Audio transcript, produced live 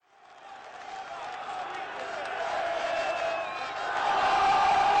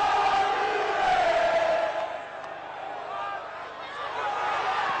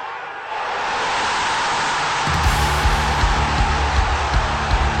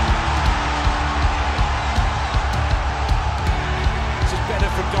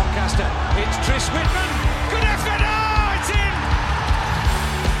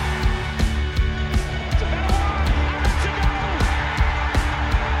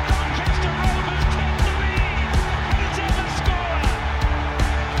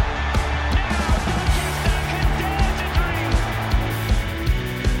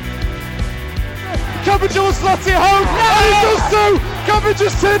Cabbage will slot it home, and he does so. Cabbage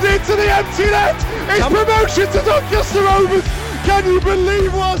has turned it into the empty net. It's promotion to Doncaster Rovers. Can you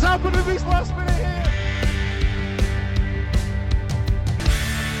believe what's happened in this last minute here?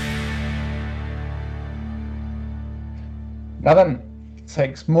 Now then, it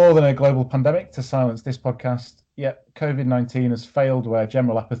takes more than a global pandemic to silence this podcast. Yet COVID-19 has failed where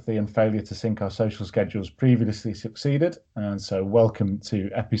general apathy and failure to sync our social schedules previously succeeded. And so welcome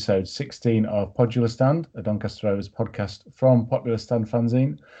to episode 16 of Podular Stand, a Doncaster Rovers podcast from Popular Stand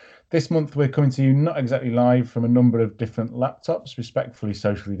fanzine. This month we're coming to you not exactly live from a number of different laptops, respectfully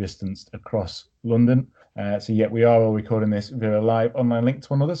socially distanced across London. So yet we are all recording this via a live online link to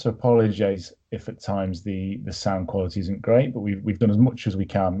one another. So apologise if at times the sound quality isn't great, but we've done as much as we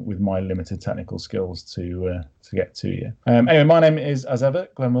can with my limited technical skills to get to you. Anyway, my name is, as ever,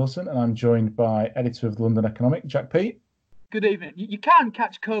 Glen Wilson, and I'm joined by editor of London Economic, Jack Peat. Good evening. You can't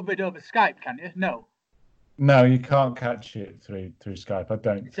catch COVID over Skype, can you? No, you can't catch it through Skype. I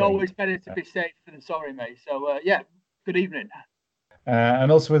don't. It's always better to be safe than sorry, mate. So good evening.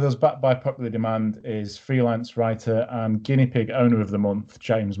 And also with us, back by popular demand, is freelance writer and guinea pig owner of the month,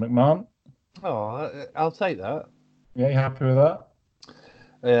 James McMahon. Oh, I'll take that. Yeah, you happy with that?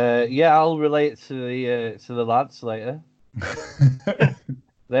 Yeah, I'll relate to the lads later.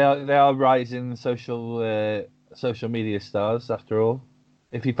 They are rising social media stars after all.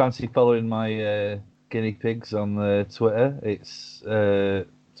 If you fancy following my guinea pigs on Twitter, it's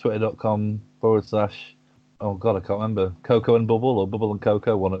twitter.com/ oh god, I can't remember. Coco and Bubble or Bubble and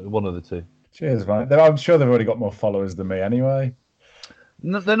Coco, one of the two. Cheers, mate. I'm sure they've already got more followers than me anyway.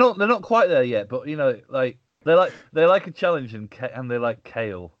 No, they're not quite there yet, but you know, like they like a challenge and they like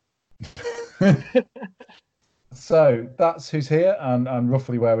kale. So that's who's here and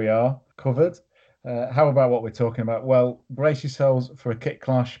roughly where we are covered. How about what we're talking about? Well, brace yourselves for a kit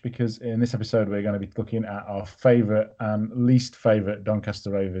clash, because in this episode we're going to be looking at our favourite and least favourite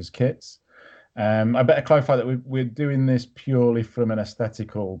Doncaster Rovers kits. I better clarify that we're doing this purely from an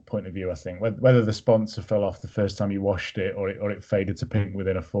aesthetical point of view. I think whether the sponsor fell off the first time you washed it or it faded to pink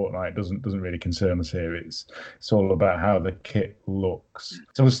within a fortnight doesn't really concern us here. It's all about how the kit looks.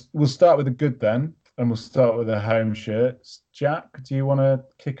 So we'll start with the good then, and we'll start with the home shirts. Jack, do you want to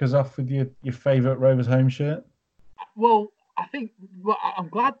kick us off with your favourite Rovers home shirt? Well, I'm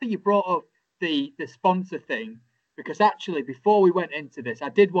glad that you brought up the sponsor thing. Because actually, before we went into this, I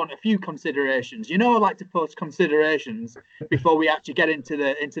did want a few considerations. I like to post considerations before we actually get into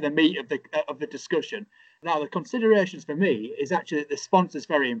the meat of the discussion. Now, the considerations for me is actually that the sponsor's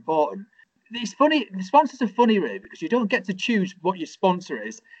very important. It's funny. The sponsors are funny, really, because you don't get to choose what your sponsor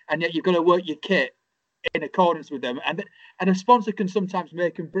is, and yet you've got to work your kit in accordance with them. And a sponsor can sometimes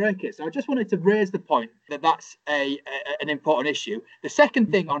make and break it. So I just wanted to raise the point that that's an important issue. The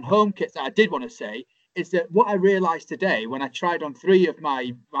second thing on home kits that I did want to say is that what I realised today when I tried on 3 of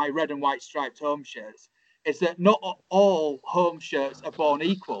my red and white striped home shirts is that not all home shirts are born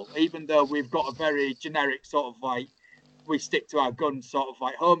equal, even though we've got a very generic sort of like, we stick to our guns sort of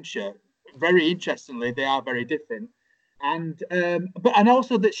like home shirt. Very interestingly, they are very different. And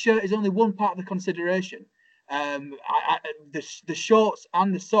also that shirt is only one part of the consideration. The shorts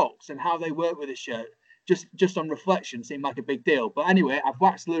and the socks and how they work with the shirt, just on reflection, seem like a big deal. But anyway, I've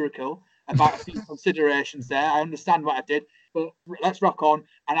waxed lyrical about a few considerations there. I understand what I did, but let's rock on.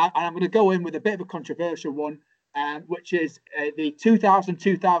 And I'm going to go in with a bit of a controversial one, which is the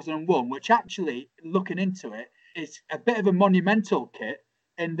 2000-2001, which actually, looking into it, is a bit of a monumental kit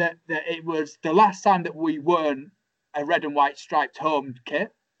in that it was the last time that we won a red and white striped home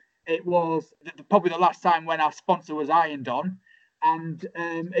kit. It was probably the last time when our sponsor was ironed on. And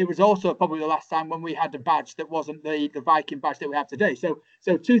it was also probably the last time when we had a badge that wasn't the Viking badge that we have today. So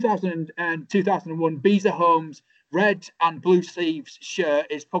 2000 and 2001 Beezer Homes red and blue sleeves shirt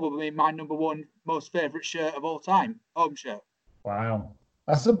is probably my number one most favourite shirt of all time, home shirt. Wow.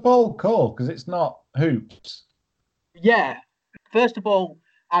 That's a bold call because it's not hoops. Yeah. First of all,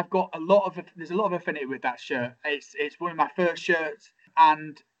 there's a lot of affinity with that shirt. It's one of my first shirts,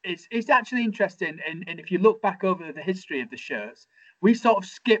 and it's actually interesting. And if you look back over the history of the shirts, we sort of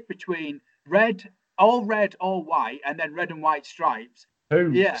skip between all white, and then red and white stripes.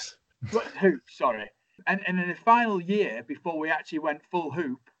 Hoops. Yeah, hoops. Sorry. And in the final year before we actually went full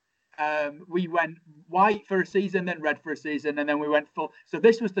hoop, we went white for a season, then red for a season, and then we went full. So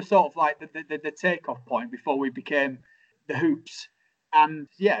this was the sort of like the takeoff point before we became the hoops. And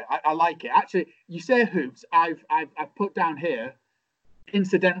yeah, I like it. Actually, you say hoops. I've put down here,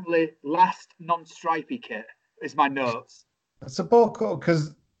 incidentally, last non-stripy kit is my notes. That's a bold call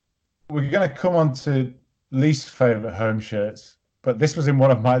because we're going to come on to least favourite home shirts But this was in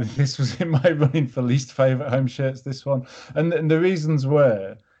one of my this was in my running for least favourite home shirts. This one, and the reasons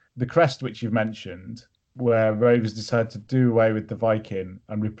were the crest which you've mentioned, where Rovers decided to do away with the Viking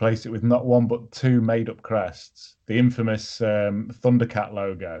and replace it with not one but two made-up crests, the infamous Thundercat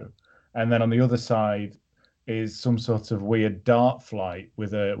logo, and then on the other side is some sort of weird dart flight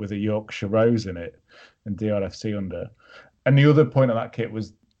with a Yorkshire rose in it and DRFC under. And the other point of that kit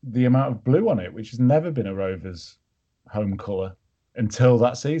was the amount of blue on it, which has never been a Rovers home colour until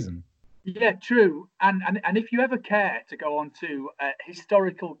that season. Yeah, true. And if you ever care to go on to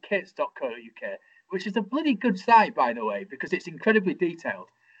historicalkits.co.uk, which is a bloody good site, by the way, because it's incredibly detailed.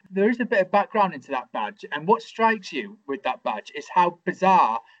 There is a bit of background into that badge. And what strikes you with that badge is how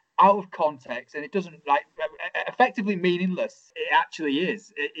bizarre, out of context, and it doesn't like effectively meaningless it actually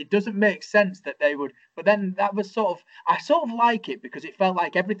is. It doesn't make sense that they would, but then that was I sort of like it because it felt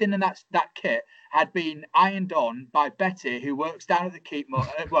like everything in that kit had been ironed on by Betty, who works down at the Keep,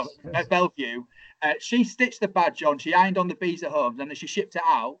 at Bellevue. She stitched the badge on, she ironed on the bees at home, and then she shipped it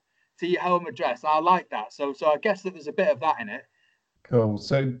out to your home address. I like that. So I guess that there's a bit of that in it. Cool.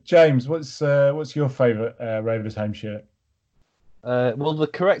 So James, what's your favourite Rovers home shirt? Well, the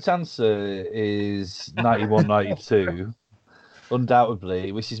correct answer is 91-92,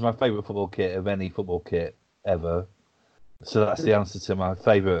 undoubtedly, which is my favourite football kit of any football kit ever. So that's the answer to my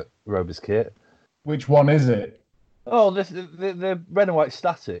favourite Rovers kit. Which one is it? Oh, the red and white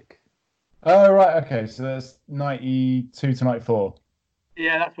static. Oh, right. Okay. So that's 92 to 94.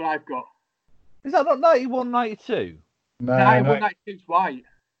 Yeah, that's what I've got. Is that not 91-92? No, 91-92 is white.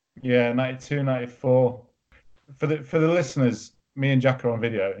 Yeah, 92, 94. For the listeners, me and Jack are on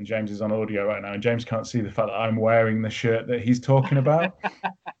video and James is on audio right now, and James can't see the fact that I'm wearing the shirt that he's talking about.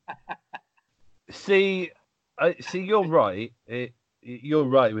 See, you're right. You're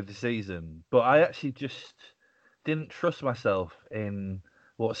right with the season, but I actually just didn't trust myself in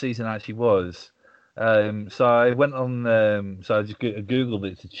what season actually was. So I went on. So I just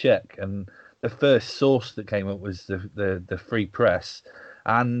googled it to check, and the first source that came up was the Free Press,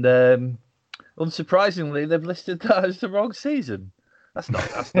 and unsurprisingly, they've listed that as the wrong season. That's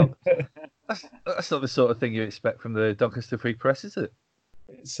not the sort of thing you expect from the Doncaster Free Press, is it?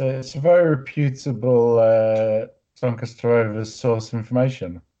 It's a very reputable Doncaster Rovers source of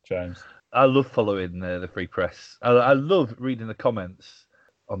information, James. I love following the Free Press. I love reading the comments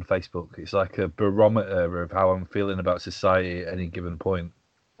on Facebook. It's like a barometer of how I'm feeling about society at any given point.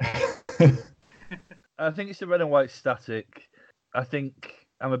 I think it's the red and white static. I think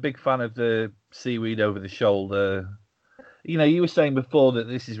I'm a big fan of the seaweed over the shoulder. You know, you were saying before that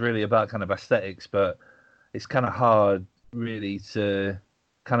this is really about kind of aesthetics, but it's kind of hard really to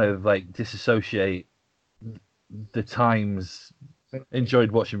kind of like disassociate the times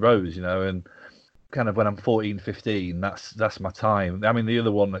enjoyed watching Rovers, you know, and kind of when I'm 14, 15, that's my time. I mean, the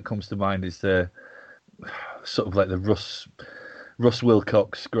other one that comes to mind is the sort of like the Russ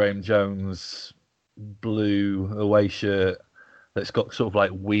Wilcox, Graham Jones blue away shirt that's got sort of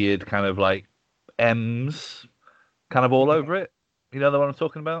like weird kind of like M's kind of all over it. You know the one I'm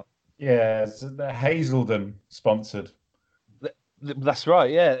talking about? Yeah, it's the Hazelden sponsored. That's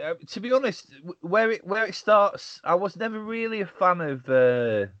right. Yeah. To be honest, where it starts, I was never really a fan of.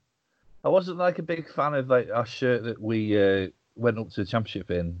 I wasn't like a big fan of like our shirt that we went up to the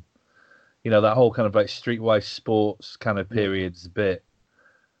championship in. You know, that whole kind of like streetwise sports kind of periods bit.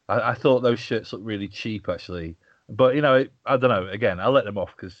 I thought those shirts looked really cheap actually, but you know, I don't know. Again, I'll let them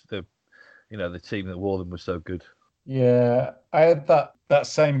off because the team that wore them was so good. Yeah, I had that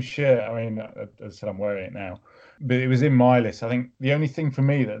same shirt. I mean, as I said, I'm wearing it now, but it was in my list. I think the only thing for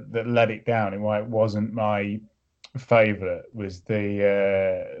me that let it down and why it wasn't my favourite was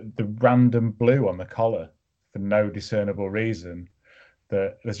the random blue on the collar for no discernible reason.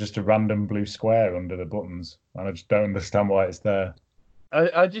 That there's just a random blue square under the buttons, and I just don't understand why it's there.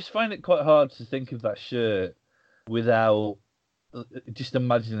 I just find it quite hard to think of that shirt without just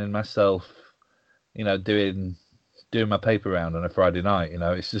imagining myself, you know, doing my paper round on a Friday night. You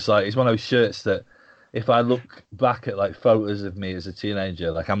know, it's just like it's one of those shirts that if I look back at like photos of me as a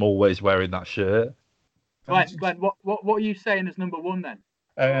teenager, like I'm always wearing that shirt. Right, Glenn, what are you saying as number one then?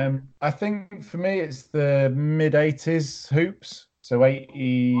 I think for me it's the mid 80s hoops, so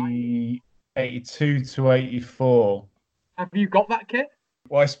 82 to 84. Have you got that kit?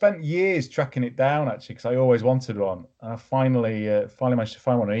 Well, I spent years tracking it down actually because I always wanted one. And I finally managed to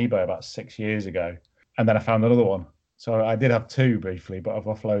find one on eBay about 6 years ago, and then I found another one. So I did have two briefly, but I've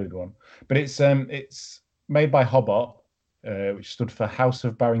offloaded one. But it's made by Hobart, which stood for House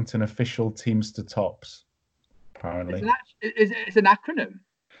of Barrington Official Teamster Tops. Apparently, It's an acronym.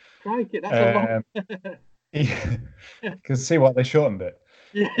 Crikey, that's a long. You can see why they shortened it.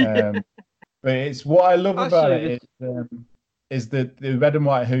 Yeah. But it's what I love about Actually, it is the red and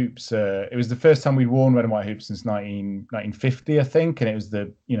white hoops. It was the first time we'd worn red and white hoops since 1950, I think, and it was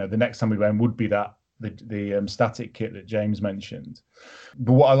the next time we went would be the static kit that James mentioned.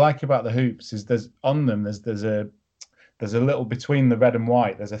 But what I like about the hoops is there's a little between the red and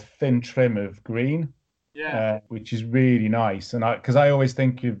white. There's a thin trim of green, Yeah. which is really nice. And because I always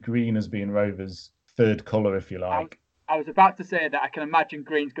think of green as being Rovers' third colour, if you I was, like. I was about to say that I can imagine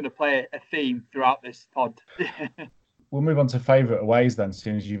green's going to play a theme throughout this pod. We'll move on to favourite aways then, as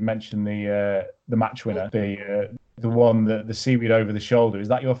soon as you've mentioned the match winner, the one that the seaweed over the shoulder. Is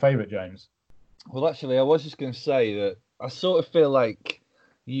that your favourite, James? Well, actually, I was just going to say that I sort of feel like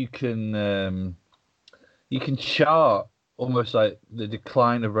you can chart almost like the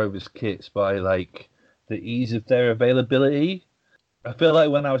decline of Rovers kits by like the ease of their availability. I feel like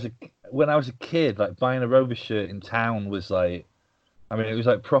when I was a kid, like buying a Rovers shirt in town was like, I mean, it was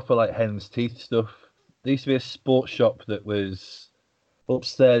like proper like hen's teeth stuff. There used to be a sports shop that was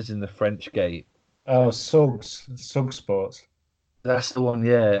upstairs in the French Gate. Oh, Sug Sports. That's the one,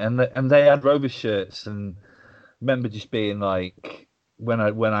 yeah. And they had Rovers shirts, and I remember just being like, when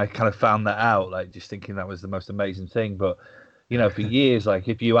I kind of found that out, like just thinking that was the most amazing thing. But for years, like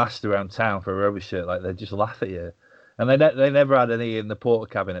if you asked around town for a Rovers shirt, like they'd just laugh at you. And they never had any in the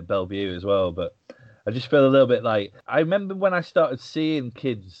porter cabin at Bellevue as well. But I just feel a little bit like I remember when I started seeing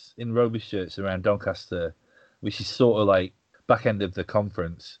kids in Rovers shirts around Doncaster, which is sort of like back end of the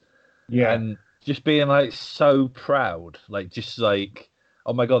conference, Yeah. and just being like so proud, like just like,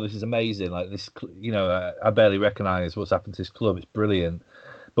 oh my god, this is amazing! Like this, I barely recognise what's happened to this club. It's brilliant,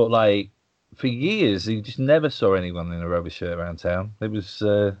 but like for years, you just never saw anyone in a Rovers shirt around town. It was,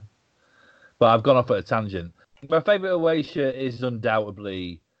 but I've gone off at a tangent. My favourite away shirt is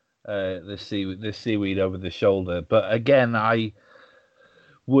undoubtedly the seaweed over the shoulder. But again, I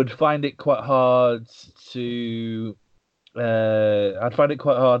would find it quite hard to. I'd find it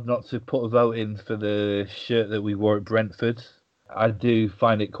quite hard not to put a vote in for the shirt that we wore at Brentford. I do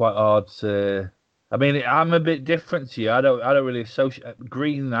find it quite hard to. I mean, I'm a bit different to you. I don't really associate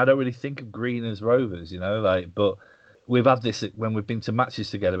green. I don't really think of green as Rovers, but we've had this when we've been to matches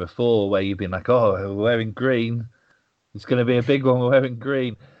together before, where you've been like, "Oh, we're wearing green. It's going to be a big one. We're wearing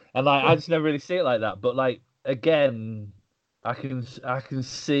green," and like I just never really see it like that. But like again, I can see I can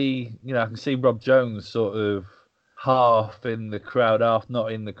see Rob Jones sort of half in the crowd, half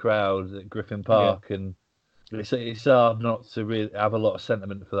not in the crowd at Griffin Park, and it's hard not to really have a lot of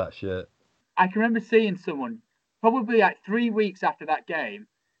sentiment for that shirt. I can remember seeing someone probably like 3 weeks after that game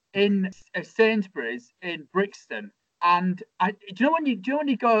in a Sainsbury's in Brixton. And do you know when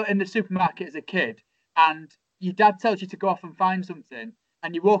you go in the supermarket as a kid and your dad tells you to go off and find something,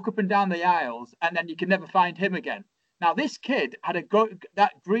 and you walk up and down the aisles, and then you can never find him again. Now this kid had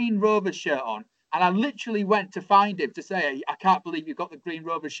that green Rovers shirt on, and I literally went to find him to say, I can't believe you've got the green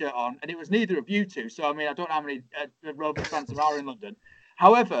Rovers shirt on, and it was neither of you two. So I mean, I don't know how many Rovers fans there are in London.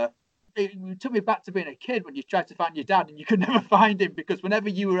 However, it took me back to being a kid when you tried to find your dad and you could never find him, because whenever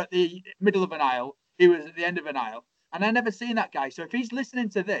you were at the middle of an aisle, he was at the end of an aisle. And I never seen that guy. So if he's listening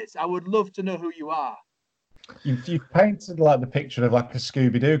to this, I would love to know who you are. You've painted like the picture of like a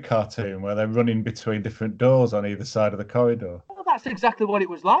Scooby-Doo cartoon where they're running between different doors on either side of the corridor. Well, that's exactly what it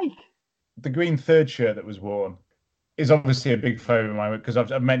was like. The green third shirt that was worn is obviously a big favourite of mine, because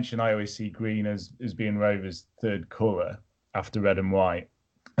I've mentioned I always see green as being Rovers' third colour after red and white.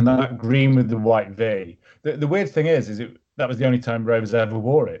 And that green with the white V. The weird thing is that was the only time Rovers ever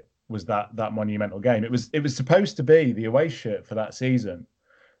wore it, was that monumental game. It was supposed to be the away shirt for that season.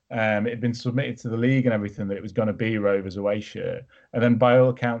 It had been submitted to the league and everything that it was going to be Rovers away shirt. And then by all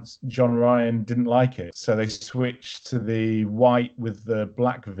accounts, John Ryan didn't like it. So they switched to the white with the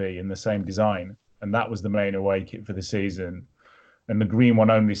black V in the same design. And that was the main away kit for the season. And the green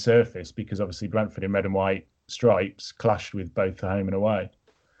one only surfaced because obviously Brentford in red and white stripes clashed with both the home and away.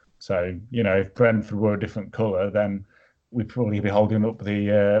 So, if Brentford were a different colour, then we'd probably be holding up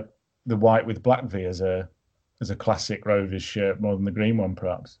the white with black V as a classic Rovers shirt more than the green one,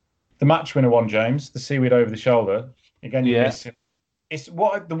 perhaps. The match winner one, James, the seaweed over the shoulder. Again, it's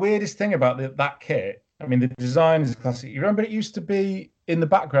what the weirdest thing about that kit. I mean, the design is classic. You remember it used to be in the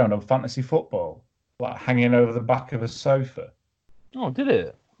background of fantasy football, like hanging over the back of a sofa. Oh, did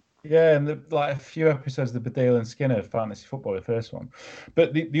it? Yeah, and like a few episodes of the Baddiel and Skinner fantasy football, the first one.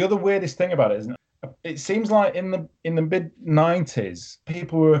 But the other weirdest thing about it is, it seems like in the mid 90s,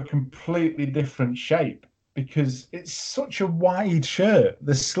 people were a completely different shape, because it's such a wide shirt.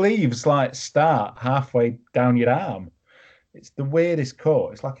 The sleeves like start halfway down your arm. It's the weirdest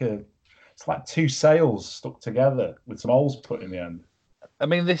cut. It's It's like two sails stuck together with some holes put in the end. I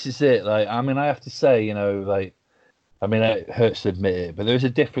mean, this is it. Like, I mean, I have to say, like, I mean, it hurts to admit it, but there's a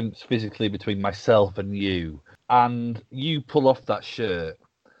difference physically between myself and you. And you pull off that shirt,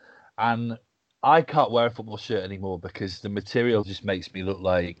 and I can't wear a football shirt anymore because the material just makes me look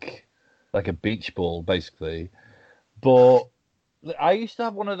like a beach ball, basically. But I used to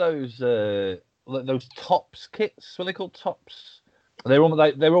have one of those tops kits. What are they called? Tops. They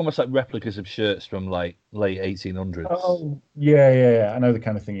were almost like replicas of shirts from like late 1800s. Oh, yeah. I know the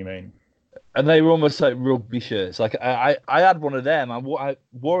kind of thing you mean. And they were almost like rugby shirts. Like I had one of them. I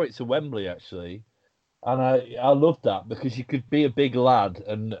wore it to Wembley actually, and I loved that because you could be a big lad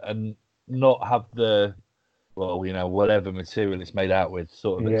and not have the, well, whatever material it's made out with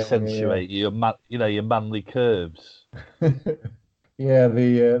sort of accentuate your manly curves. Yeah,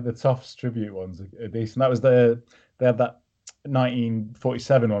 the Toffs tribute ones are decent. That was they had that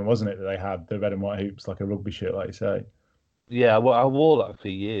 1947 one, wasn't it? That they had the red and white hoops, like a rugby shirt, like you say. Yeah, I wore that for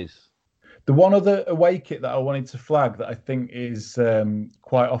years. The one other away kit that I wanted to flag that I think is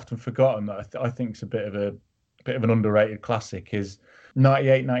quite often forgotten, that I think is a bit of an underrated classic, is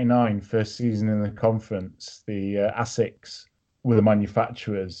 98-99 first season in the conference. The Asics were the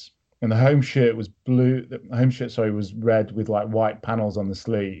manufacturers, and the home shirt was blue. The home shirt, sorry, was red with like white panels on the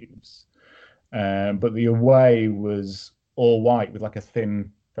sleeves, but the away was all white with like a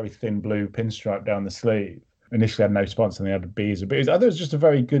very thin blue pinstripe down the sleeve. Initially had no sponsor and they had a Beezer, but it was just a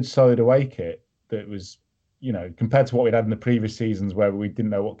very good, solid away kit that was, compared to what we'd had in the previous seasons where we didn't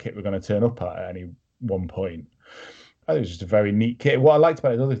know what kit we're going to turn up at any one point. I think it was just a very neat kit. What I liked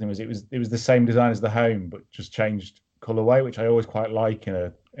about the other thing was it was the same design as the home, but just changed colourway, which I always quite like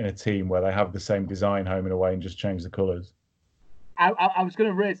in a team where they have the same design home and away and just change the colours. I was going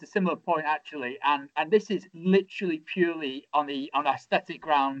to raise a similar point actually, and this is literally purely on aesthetic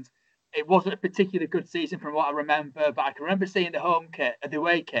grounds. It wasn't a particularly good season from what I remember, but I can remember seeing the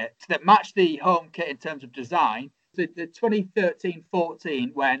away kit that matched the home kit in terms of design. The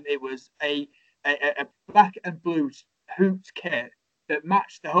 2013-14, when it was a black and blue hoops kit that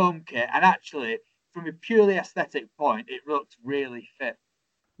matched the home kit, and actually from a purely aesthetic point, it looked really fit.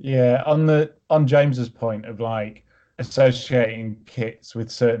 Yeah, on James's point of like associating kits with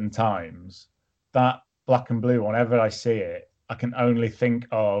certain times, that black and blue, whenever I see it, I can only think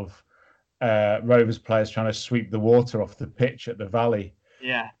of Rovers players trying to sweep the water off the pitch at the Valley.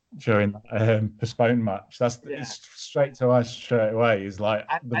 Yeah. During that postponed match. It's straight to us straight away. Is like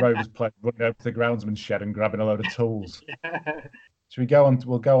the Rovers player running over to the groundsman's shed and grabbing a load of tools. Yeah. Should we go on?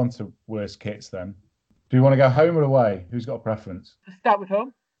 We'll go on to worst kits then. Do you want to go home or away? Who's got a preference? Let's start with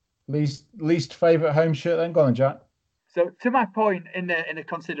home. Least favourite home shirt then? Go on, Jack. So to my point in the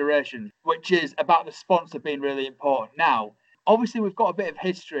consideration, which is about the sponsor being really important. Now, obviously, we've got a bit of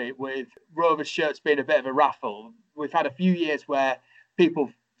history with Rovers shirts being a bit of a raffle. We've had a few years where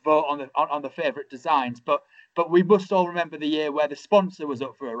people vote on the favourite designs, but we must all remember the year where the sponsor was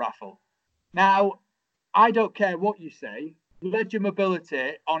up for a raffle. Now, I don't care what you say, Ledger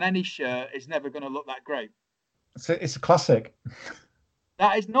Mobility on any shirt is never going to look that great. It's a classic.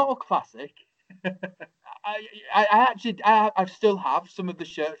 That is not a classic. I still have some of the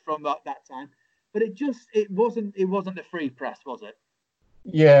shirts from that time, but it wasn't the free press, was it?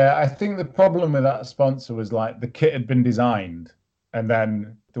 Yeah, I think the problem with that sponsor was like the kit had been designed, and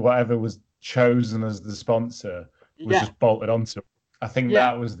then whatever was chosen as the sponsor was just bolted onto it. I think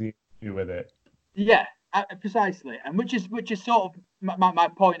that was the issue with it. Yeah, precisely, and which is sort of my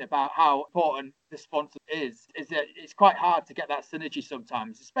point about how important the sponsor is that it's quite hard to get that synergy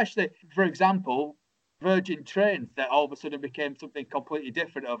sometimes, especially, for example, Virgin Trains that all of a sudden became something completely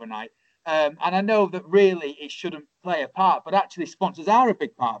different overnight. And I know that really it shouldn't play a part, but actually sponsors are a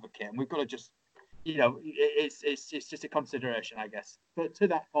big part of the kit, and we've got to just, it's just a consideration, I guess. But to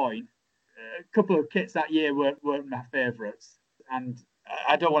that point, a couple of kits that year weren't my favourites, and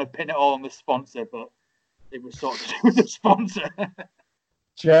I don't want to pin it all on the sponsor, but it was sort of to do with the sponsor.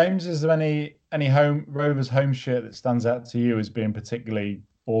 James, is there any Rovers home shirt that stands out to you as being particularly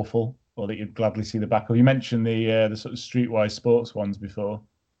awful, or that you'd gladly see the back of? You mentioned the sort of streetwise sports ones before.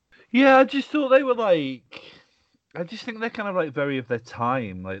 Yeah, I just thought they were like, I just think they're kind of like very of their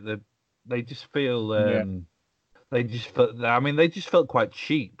time. Like they just feel, they just felt quite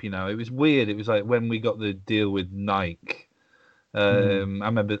cheap. It was weird. It was like when we got the deal with Nike. I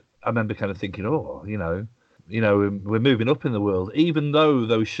remember kind of thinking, we're moving up in the world, even though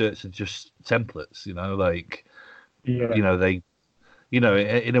those shirts are just templates. They.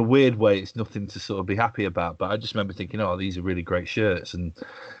 In a weird way, it's nothing to sort of be happy about. But I just remember thinking, these are really great shirts, and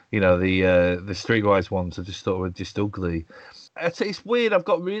the streetwise ones I just thought were just ugly. It's weird. I've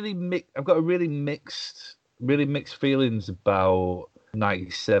got really mixed feelings about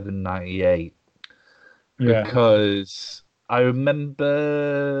 97, 98 because I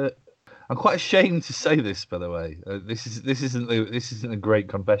remember. I'm quite ashamed to say this, by the way. This isn't a great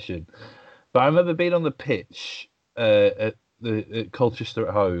confession, but I remember being on the pitch at Colchester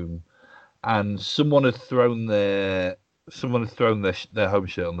at home, and someone had thrown their home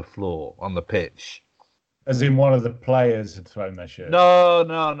shirt on the floor on the pitch. As in, one of the players had thrown their shirt. No,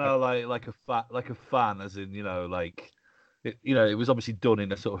 like a fan, as in it was obviously done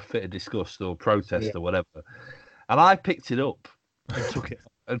in a sort of fit of disgust or protest or whatever, and I picked it up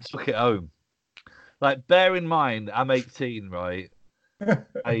and took it home. Like, bear in mind, I'm 18, right?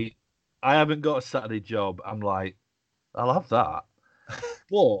 I haven't got a Saturday job. I'm like, I'll have that,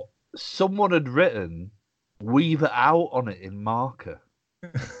 but someone had written "Weave It Out" on it in marker.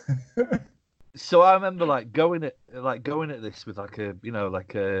 So I remember going at this with like a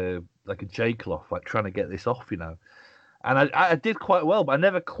J cloth, like trying to get this off, and I did quite well, but I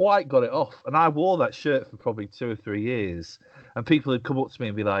never quite got it off. And I wore that shirt for probably 2 or 3 years, and people would come up to me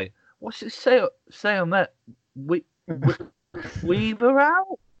and be like, "What's it say on that? Weave her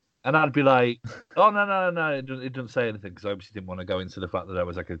out?" And I'd be like, "Oh no, it doesn't say anything," because I obviously didn't want to go into the fact that I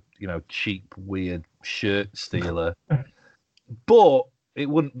was like a cheap, weird shirt stealer. But it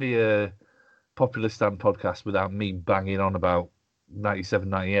wouldn't be a Popular Stand podcast without me banging on about 97,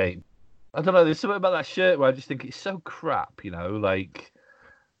 98. I don't know, there's something about that shirt where I just think it's so crap, like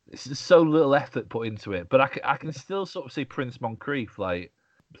it's just so little effort put into it. But I can still sort of see Prince Moncrief like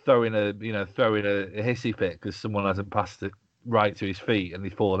throwing a hissy fit because someone hasn't passed it right to his feet and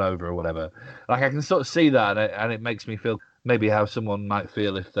he's fallen over or whatever. Like, I can sort of see that, and it makes me feel maybe how someone might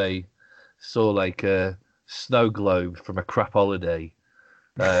feel if they saw like a snow globe from a crap holiday.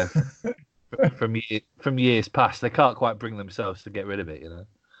 From years past, they can't quite bring themselves to get rid of it.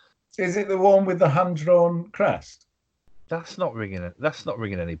 Is it the one with the hand-drawn crest? That's not ringing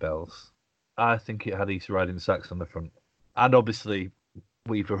any bells. I think it had East Riding Sacks on the front, and obviously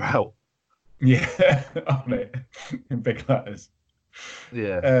Weave Her Out. Yeah, on it in big letters.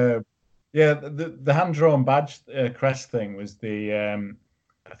 Yeah, The hand-drawn badge crest thing was the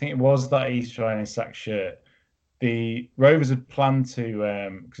I think it was that East Riding Sacks shirt. The Rovers had planned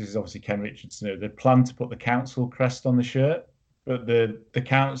to, because this is obviously Ken Richardson, they planned to put the council crest on the shirt, but the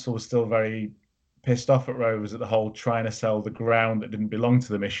council was still very pissed off at Rovers at the whole trying to sell the ground that didn't belong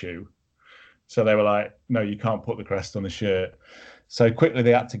to them issue. So they were like, "No, you can't put the crest on the shirt." So quickly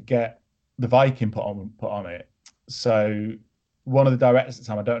they had to get the Viking put on it. So one of the directors at the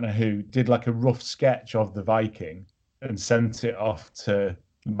time, I don't know who, did like a rough sketch of the Viking and sent it off to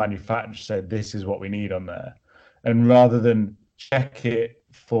the manufacturer, said, "This is what we need on there." And rather than check it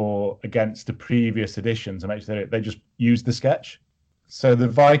against the previous editions and make sure they just used the sketch. So the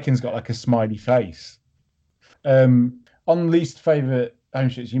Vikings got like a smiley face. On least favourite home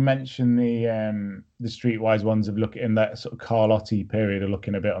shirts, you mentioned the streetwise ones of looking in that sort of Carlotti period of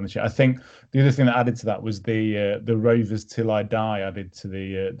looking a bit on the shirt. I think the other thing that added to that was the Rovers Till I Die added to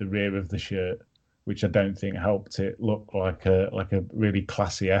the rear of the shirt, which I don't think helped it look like a really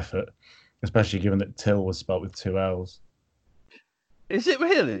classy effort. Especially given that Till was spelt with 2 L's. Is it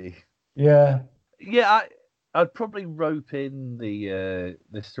really? Yeah. Yeah, I'd probably rope in the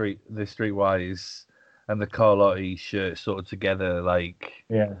streetwise and the Carlotti shirt sort of together, like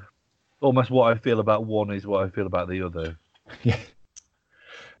almost what I feel about one is what I feel about the other. Yeah.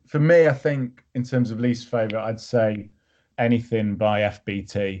 For me, I think in terms of least favourite, I'd say anything by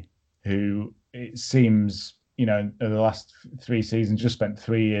FBT, who it seems, in the last 3 seasons, just spent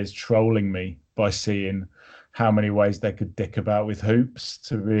 3 years trolling me by seeing how many ways they could dick about with hoops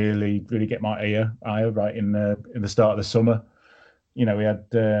to really get my ire right in the start of the summer. We had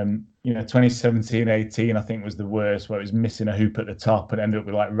 2017-18, I think, was the worst, where it was missing a hoop at the top and ended up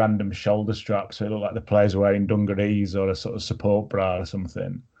with like random shoulder straps, so it looked like the players were wearing dungarees or a sort of support bra or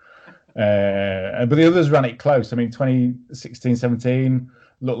something. But the others ran it close. I mean, 2016-17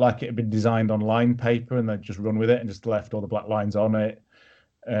 looked like it had been designed on line paper and they'd just run with it and just left all the black lines on it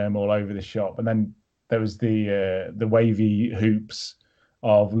all over the shop. And then there was the wavy hoops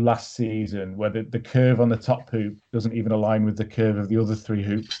of last season where the curve on the top hoop doesn't even align with the curve of the other 3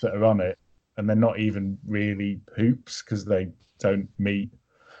 hoops that are on it. And they're not even really hoops because they don't meet.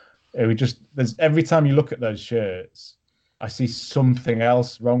 Every time you look at those shirts, I see something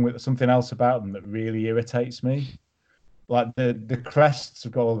else wrong with something else about them that really irritates me. Like the crests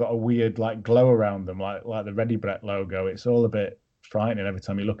have all got a weird like glow around them, like the Ready Brett logo. It's all a bit frightening every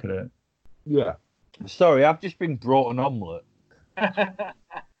time you look at it. Yeah. Sorry, I've just been brought an omelette.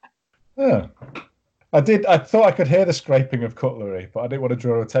 Yeah. I thought I could hear the scraping of cutlery, but I didn't want to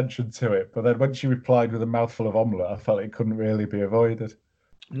draw attention to it. But then when she replied with a mouthful of omelette, I felt it couldn't really be avoided.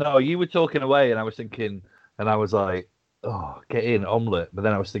 No, you were talking away, and I was thinking, and I was like, oh, get in, omelette. But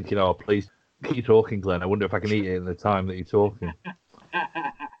then I was thinking, oh, please keep talking, Glenn. I wonder if I can eat it in the time that you're talking.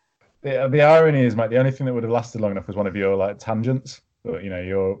 The irony is, mate, the only thing that would have lasted long enough was one of your like tangents. But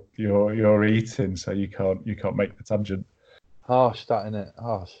you're eating, so you can't make the tangent. Harsh, that innit?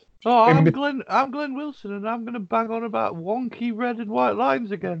 Harsh. Oh, I'm Glen Wilson, and I'm going to bang on about wonky red and white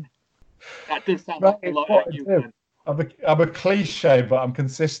lines again. That does sound like a lot like you, Glenn. I'm a cliche, but I'm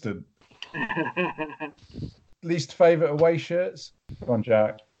consistent. Least favourite away shirts? Come on,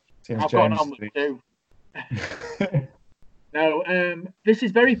 Jack. I've got an omelette too. No, this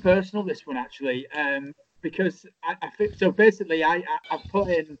is very personal, this one, actually, because I think, so basically I've put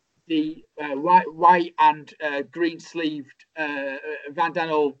in the white and green sleeved Van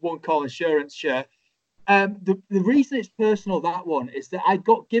Daniel One Call Insurance shirt. The reason it's personal, that one, is that I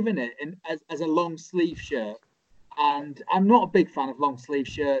got given it as a long sleeve shirt, and I'm not a big fan of long sleeve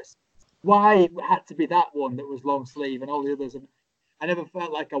shirts. Why it had to be that one that was long sleeve and all the others, and I never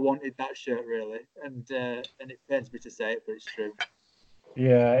felt like I wanted that shirt, really, and it pains me to say it, but it's true.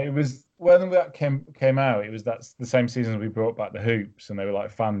 Yeah, it was when that came out. That's the same season we brought back the hoops, and they were like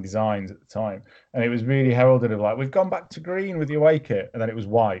fan designs at the time, and it was really heralded of like, we've gone back to green with the away kit, and then it was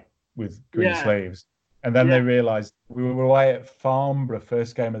white with green sleeves, and then they realised we were away at Farnborough,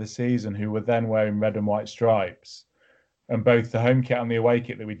 first game of the season, who were then wearing red and white stripes, and both the home kit and the away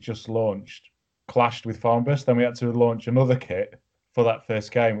kit that we just launched clashed with Farnborough. So then we had to launch another kit for that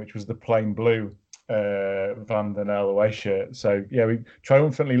first game, which was the plain blue Van Daniel away shirt. So yeah, we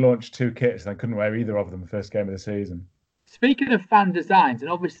triumphantly launched two kits and I couldn't wear either of them the first game of the season. Speaking of fan designs,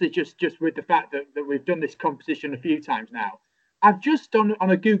 and obviously just with the fact that we've done this competition a few times now, I've just done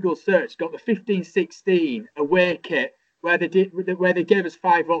on a Google search got the 15-16 away kit where they gave us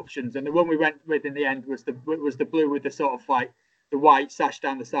 5 options, and the one we went with in the end was the blue with the sort of like the white sash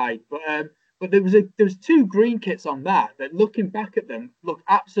down the side. But there was 2 green kits on that looking back at them look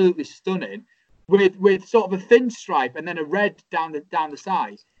absolutely stunning, with sort of a thin stripe and then a red down the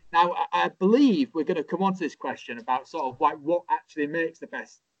side. Now I believe we're going to come on to this question about sort of like what actually makes the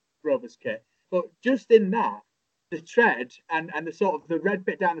best Rovers kit. But just in that, the tread and the sort of the red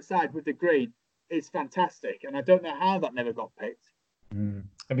bit down the side with the green is fantastic, and I don't know how that never got picked.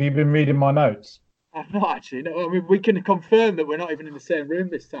 Have you been reading my notes? I've not actually. No, I mean, we can confirm that we're not even in the same room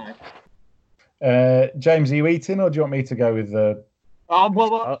this time. James, are you eating, or do you want me to go with the? All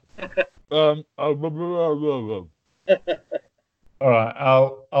right,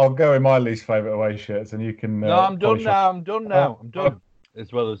 I'll go with my least favourite away shirts, and you can. No, I'm done now. I'm done.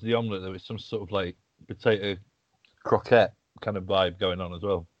 As well as the omelette, there was some sort of like potato croquette kind of vibe going on as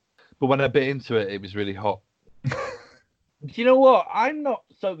well. But when I bit into it, it was really hot. Do you know what? I'm not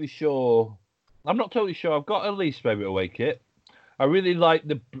totally sure. I've got a least favourite away kit. I really like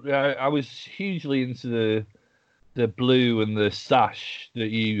I was hugely into the blue and the sash that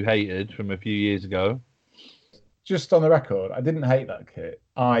you hated from a few years ago. Just on the record, I didn't hate that kit.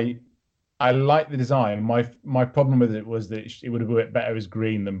 I like the design. My problem with it was that it would have been better as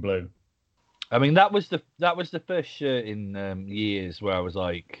green than blue. I mean, that was the first shirt in years where I was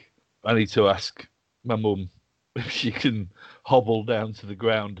like, I need to ask my mum if she can hobble down to the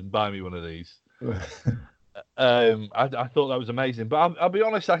ground and buy me one of these. I thought that was amazing, but I'll be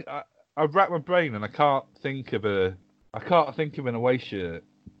honest. I've racked my brain and I can't think of an away shirt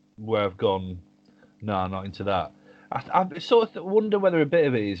where I've gone, no, not into that. I sort of wonder whether a bit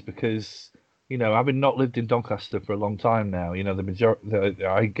of it is because, you know, having not lived in Doncaster for a long time now, you know, the majority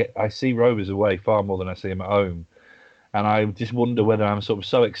I see Rovers away far more than I see them at home, and I just wonder whether I'm sort of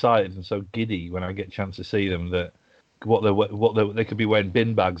so excited and so giddy when I get a chance to see them that they could be wearing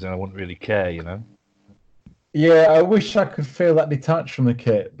bin bags and I wouldn't really care, you know. Yeah, I wish I could feel that detached from the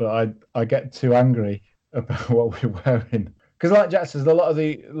kit, but I get too angry about what we're wearing. Because, like Jack says, a lot of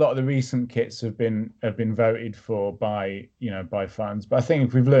the recent kits have been voted for by fans. But I think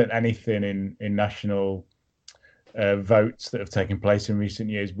if we've learnt anything in national votes that have taken place in recent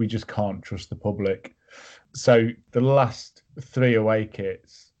years, we just can't trust the public. So the last 3 away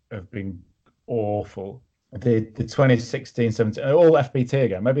kits have been awful. The 2016-17, all FBT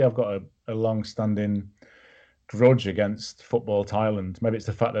again. Maybe I've got a long-standing grudge against Football Thailand. Maybe it's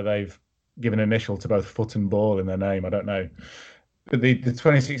the fact that they've given initial to both foot and ball in their name. I don't know. But the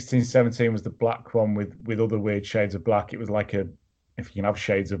 2016-17 was the black one with other weird shades of black. It was like if you can have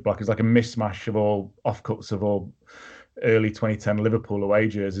shades of black, it's like a mismatch of all offcuts of all early 2010 Liverpool away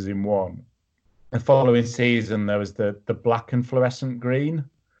jerseys in one. The following season, there was the black and fluorescent green,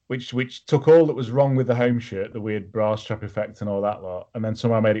 which took all that was wrong with the home shirt, the weird bra strap effect and all that lot, and then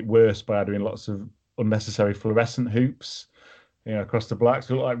somehow made it worse by adding lots of unnecessary fluorescent hoops, across the blacks.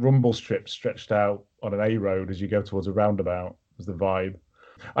 It looked like rumble strips stretched out on an A road as you go towards a roundabout. Was the vibe.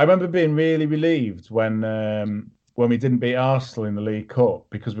 I remember being really relieved when we didn't beat Arsenal in the League Cup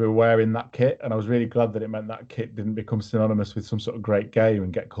because we were wearing that kit, and I was really glad that it meant that kit didn't become synonymous with some sort of great game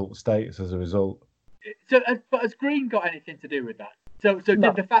and get cult status as a result. So, but has green got anything to do with that? So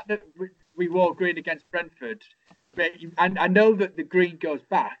No. did the fact that we wore green against Brentford, and I know that the green goes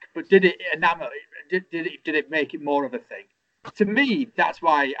back, but did it enamel? Did it make it more of a thing? To me, that's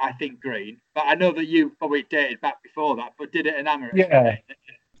why I think green. But I know that you probably dated back before that. But did it enamel? Yeah.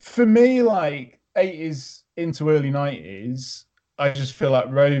 For me, like 80s into early 90s, I just feel like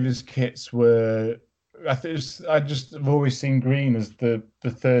Rovers kits were. I just have always seen green as the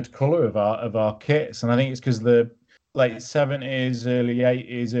third colour of our kits, and I think it's because the late 70s, early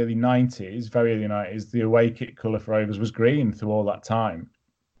 80s, early 90s, very early 90s, the away kit colour for Rovers was green through all that time.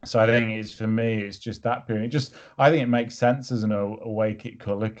 So I think for me, it's just that period. I think it makes sense as an away kit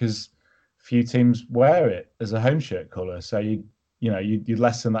colour because few teams wear it as a home shirt colour. So you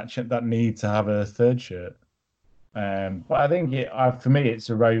lessen that need to have a third shirt. But I think for me,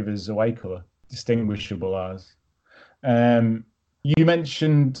 it's a Rovers away colour, distinguishable as. You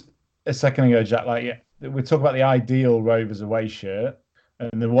mentioned a second ago, Jack, we're talking about the ideal Rovers away shirt,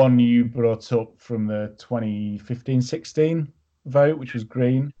 and the one you brought up from the 2015-16 vote, which was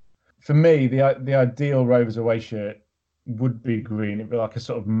green. For me, the ideal Rovers away shirt would be green. It'd be like a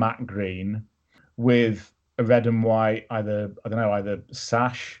sort of matte green with a red and white, either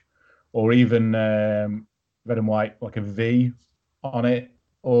sash or even red and white, like a V on it,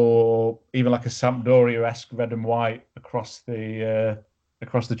 or even like a Sampdoria-esque red and white across the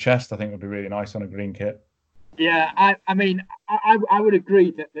chest. I think would be really nice on a green kit. Yeah, I would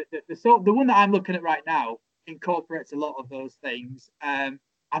agree that the one that I'm looking at right now incorporates a lot of those things. I'm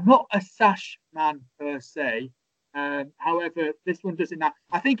not a sash man per se. However, this one doesn't.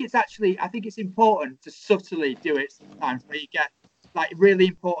 I think it's important to subtly do it sometimes, where you get like really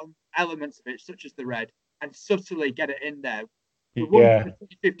important elements of it, such as the red, and subtly get it in there. The one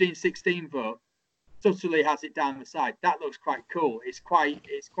 15-16 vote subtly has it down the side. That looks quite cool. It's quite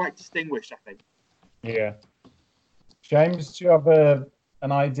distinguished, I think. Yeah. James, do you have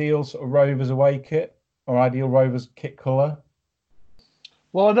an ideal sort of Rovers away kit or ideal Rovers kit colour?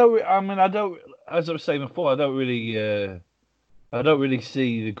 Well, I don't. As I was saying before, I don't really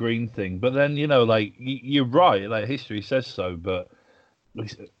see the green thing. But then, you're right. Like history says so. But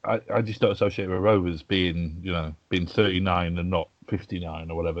I just don't associate with Rovers being 39 and not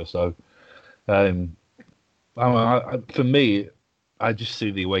 59 or whatever. So, for me, I just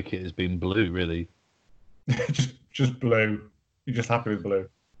see the away kit as being blue, really. just blue. You're just happy with blue.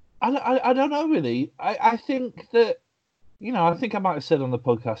 I don't know, really. I think that. I think I might have said on the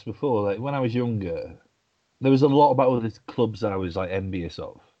podcast before, like when I was younger, there was a lot about all the clubs I was like envious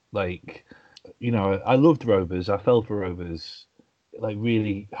of. Like, I loved Rovers. I fell for Rovers, like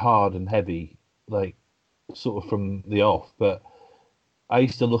really hard and heavy, like sort of from the off. But I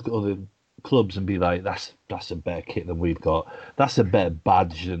used to look at other clubs and be like, that's a better kit than we've got. That's a better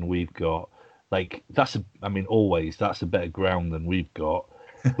badge than we've got. Like always that's a better ground than we've got.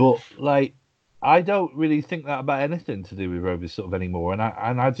 But like. I don't really think that about anything to do with Rovers sort of anymore, and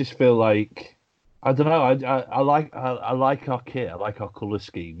I just feel like I don't know. I like our kit. I like our colour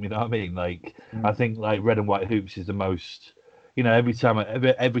scheme. You know what I mean? Like I think like red and white hoops is the most. Every time I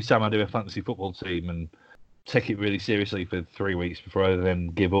do a fantasy football team and take it really seriously for 3 weeks before I then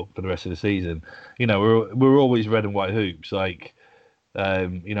give up for the rest of the season. We're always red and white hoops. Like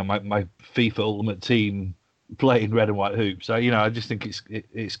my FIFA Ultimate Team. Playing red and white hoops. So, I just think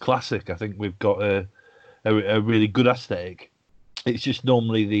it's classic. I think we've got a really good aesthetic. It's just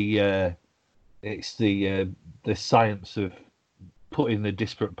normally the science of putting the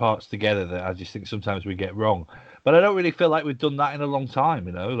disparate parts together that I just think sometimes we get wrong. But I don't really feel like we've done that in a long time.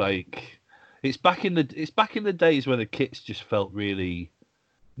 Like it's back in the days where the kits just felt really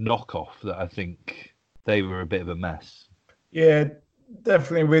knockoff. That I think they were a bit of a mess. Yeah,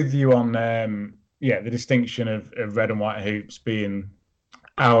 definitely with you on. The distinction of red and white hoops being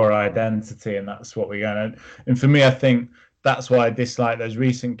our identity, and that's what we're going to. And for me, I think that's why I dislike those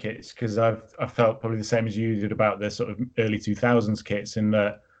recent kits, because I felt probably the same as you did about the sort of early 2000s kits, in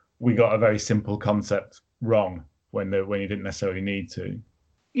that we got a very simple concept wrong when you didn't necessarily need to.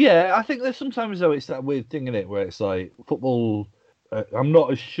 Yeah, I think there's sometimes though it's that weird thing in it where it's like football. I'm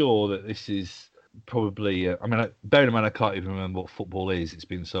not as sure that this is. Probably, bearing in mind I can't even remember what football is. It's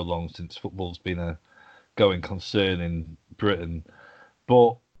been so long since football's been a going concern in Britain.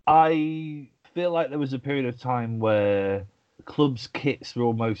 But I feel like there was a period of time where clubs' kits were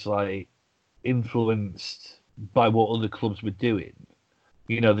almost like influenced by what other clubs were doing.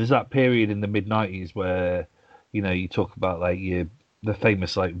 There's that period in the mid-90s where, you talk about like the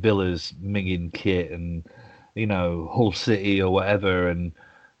famous like Villa's Mingin kit and, Hull City or whatever. And,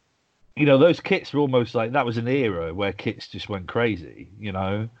 those kits were almost like that was an era where kits just went crazy,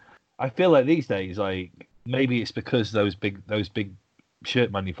 I feel like these days, like maybe it's because those big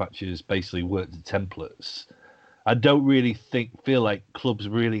shirt manufacturers basically worked at templates. I don't really feel like clubs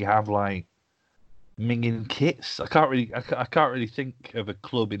really have like minging kits. I can't really think of a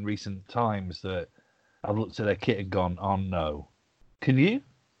club in recent times that I've looked at their kit and gone, oh no. Can you?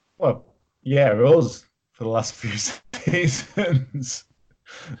 Well, yeah, it was for the last few seasons.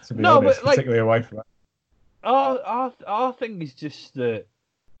 To be honest, but like, particularly away from that. Our thing is just that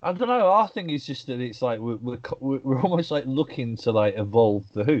I don't know. Our thing is just that it's like we're almost like looking to like evolve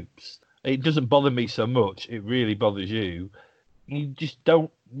the hoops. It doesn't bother me so much. It really bothers you. You just don't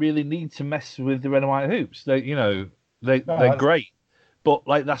really need to mess with the red and white hoops. They're great, but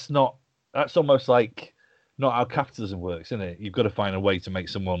like that's almost like not how capitalism works, isn't it? You've got to find a way to make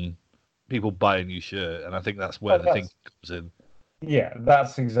people buy a new shirt, and I think that's where the thing comes in. Yeah,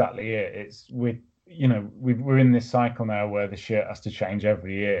 that's exactly it. We're in this cycle now where the shirt has to change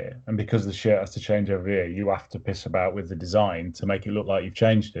every year, and because the shirt has to change every year, you have to piss about with the design to make it look like you've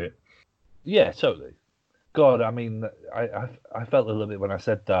changed it. Yeah, totally. God, I mean, I felt a little bit when I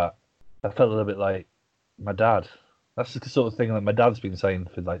said that. I felt a little bit like my dad. That's the sort of thing that my dad's been saying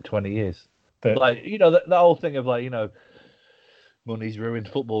for like 20 years. Like, that whole thing of like, money's ruined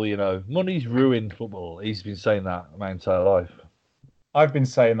football, money's ruined football. He's been saying that my entire life. I've been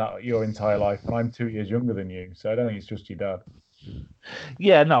saying that your entire life, and I'm 2 years younger than you, so I don't think it's just your dad.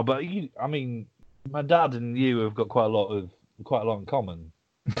 Yeah, no, but my dad and you have got quite a lot in common.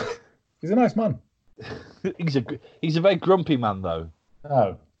 He's a nice man. He's a very grumpy man, though.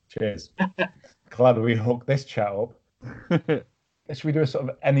 Oh, cheers. Glad we hooked this chat up. Should we do a sort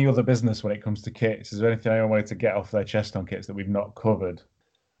of any other business when it comes to kits? Is there anything anyone wanted to get off their chest on kits that we've not covered?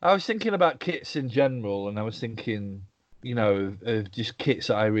 I was thinking about kits in general, and I was thinking, of just kits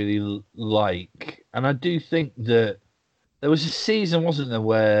that I really like. And I do think that there was a season, wasn't there,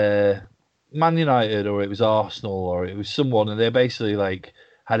 where Man United or it was Arsenal or it was someone, and they basically like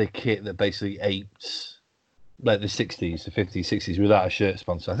had a kit that basically aped like the 60s, the 50s, 60s without a shirt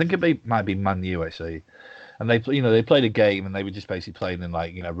sponsor. I think it might be Man U actually. And they played a game and they were just basically playing in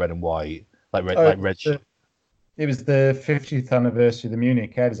like, red and white, like red. It was the 50th anniversary of the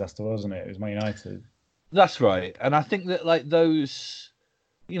Munich air disaster, wasn't it? It was Man United. That's right. And I think that like those,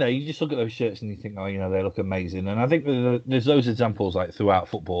 you just look at those shirts and you think, oh, they look amazing. And I think that there's those examples like throughout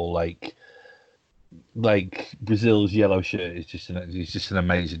football, like Brazil's yellow shirt is just an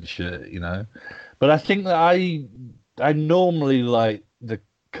amazing shirt, But I think that I normally like the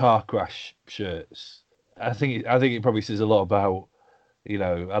car crash shirts. I think it probably says a lot about,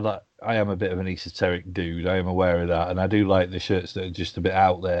 I am a bit of an esoteric dude. I am aware of that, and I do like the shirts that are just a bit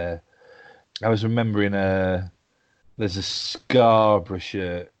out there. I was remembering there's a Scarborough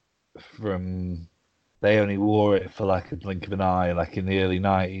shirt from. They only wore it for like a blink of an eye, like in the early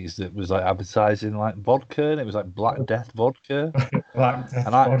 90s. That was like advertising like vodka, and it was like Black Death vodka. Black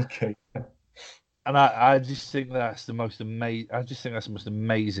Death vodka. And I just think that's the most amazing. I just think that's the most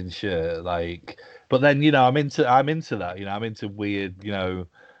amazing shirt. Like, but then I'm into that. I'm into weird.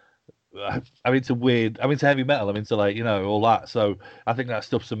 I'm into heavy metal. I'm into like all that. So I think that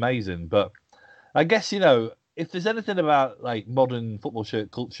stuff's amazing. But I guess if there's anything about like modern football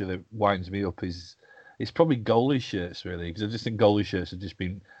shirt culture that winds me up it's probably goalie shirts really, because I just think goalie shirts have just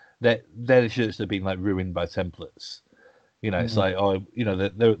been they're the shirts that have been like ruined by templates. It's like,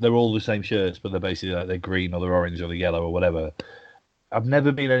 they're all the same shirts, but they're basically like they're green or they're orange or they're yellow or whatever. I've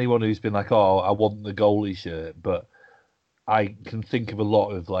never been anyone who's been like, oh, I want the goalie shirt, but I can think of a lot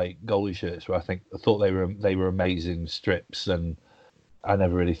of like goalie shirts where I thought they were amazing strips, and I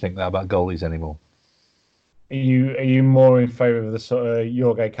never really think that about goalies anymore. Are you more in favour of the sort of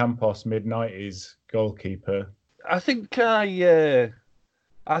Jorge Campos mid-90s goalkeeper? I think that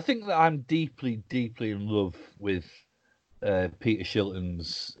I'm deeply, deeply in love with Peter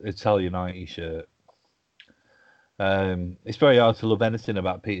Shilton's Italian 90 shirt. It's very hard to love anything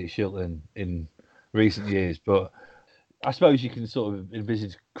about Peter Shilton in recent years, but I suppose you can sort of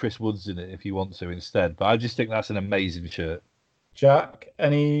envisage Chris Woods in it if you want to instead. But I just think that's an amazing shirt. Jack,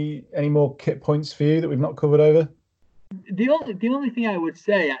 any more kit points for you that we've not covered over? The only thing I would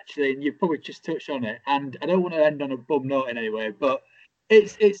say, actually, and you've probably just touched on it, and I don't want to end on a bum note in any way, but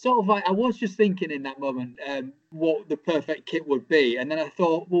It's sort of like I was just thinking in that moment what the perfect kit would be, and then I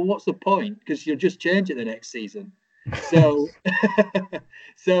thought, well, what's the point? Because you'll just change it the next season. So,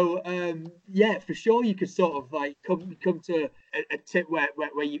 yeah, for sure, you could sort of like come to a tip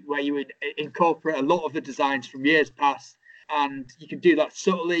where you would incorporate a lot of the designs from years past, and you can do that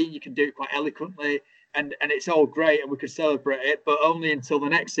subtly. You can do it quite eloquently, and it's all great, and we could celebrate it, but only until the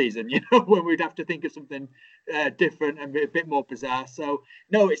next season, when we'd have to think of something different and a bit more bizarre. So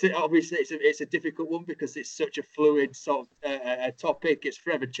no, obviously it's a difficult one because it's such a fluid sort of topic. It's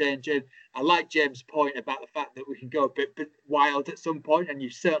forever changing. I like James' point about the fact that we can go a bit wild at some point, and you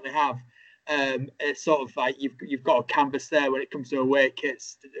certainly have. It's sort of like you've got a canvas there when it comes to away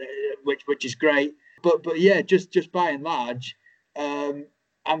kits, which is great. But yeah, just by and large, I'm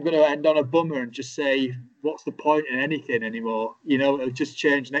going to end on a bummer and just say, what's the point in anything anymore? It'll just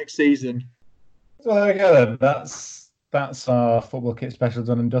change next season. So there we go then. That's our football kit special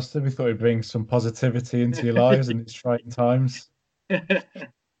done and dusted. We thought we'd bring some positivity into your lives in these trying times.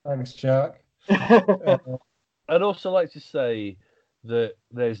 Thanks, Jack. I'd also like to say that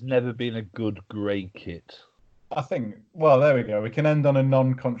there's never been a good grey kit. I think, well, there we go. We can end on a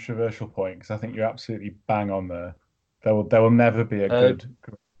non-controversial point because I think you're absolutely bang on there. There will never be a good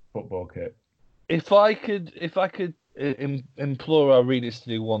football kit. If I could implore our readers to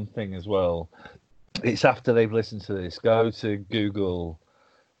do one thing as well, it's after they've listened to this, go to Google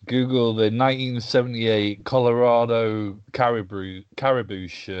the 1978 Colorado Caribou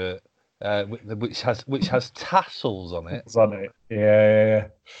shirt, which has tassels on it. Yeah.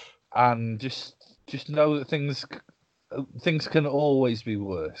 And just know that things can always be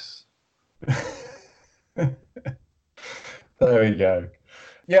worse. There we go.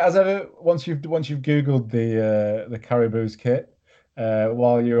 Yeah, as ever, once you've Googled the Caribou's kit,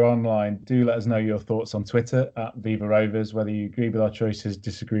 while you're online, do let us know your thoughts on Twitter at Viva Rovers, whether you agree with our choices,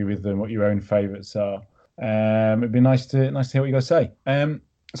 disagree with them, what your own favourites are. It'd be nice to hear what you guys say.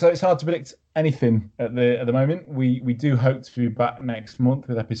 So it's hard to predict anything at the moment. We do hope to be back next month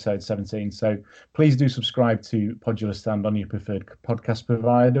with episode 17. So please do subscribe to Podular Stand on your preferred podcast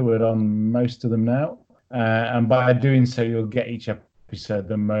provider. We're on most of them now. And by doing so, you'll get each episode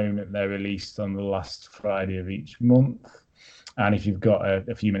the moment they're released on the last Friday of each month. And if you've got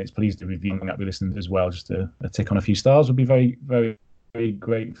a few minutes, please do review that with listeners as well. Just a tick on a few stars would be very, very, very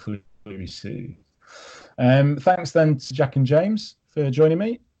gratefully received. Thanks then to Jack and James for joining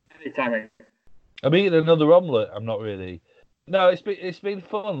me. Anytime. I'm eating another omelette. I'm not really. No, it's been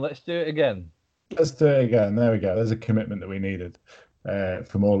fun. Let's do it again. Let's do it again. There we go. There's a commitment that we needed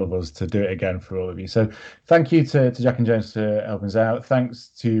from all of us to do it again for all of you. So thank you to Jack and James for helping us out. Thanks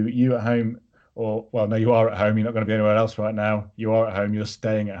to you at home. No, you are at home. You're not going to be anywhere else right now. You are at home. You're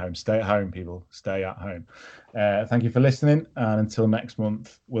staying at home. Stay at home, people. Stay at home. Thank you for listening. And until next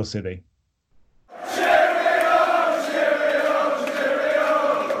month, we'll see you.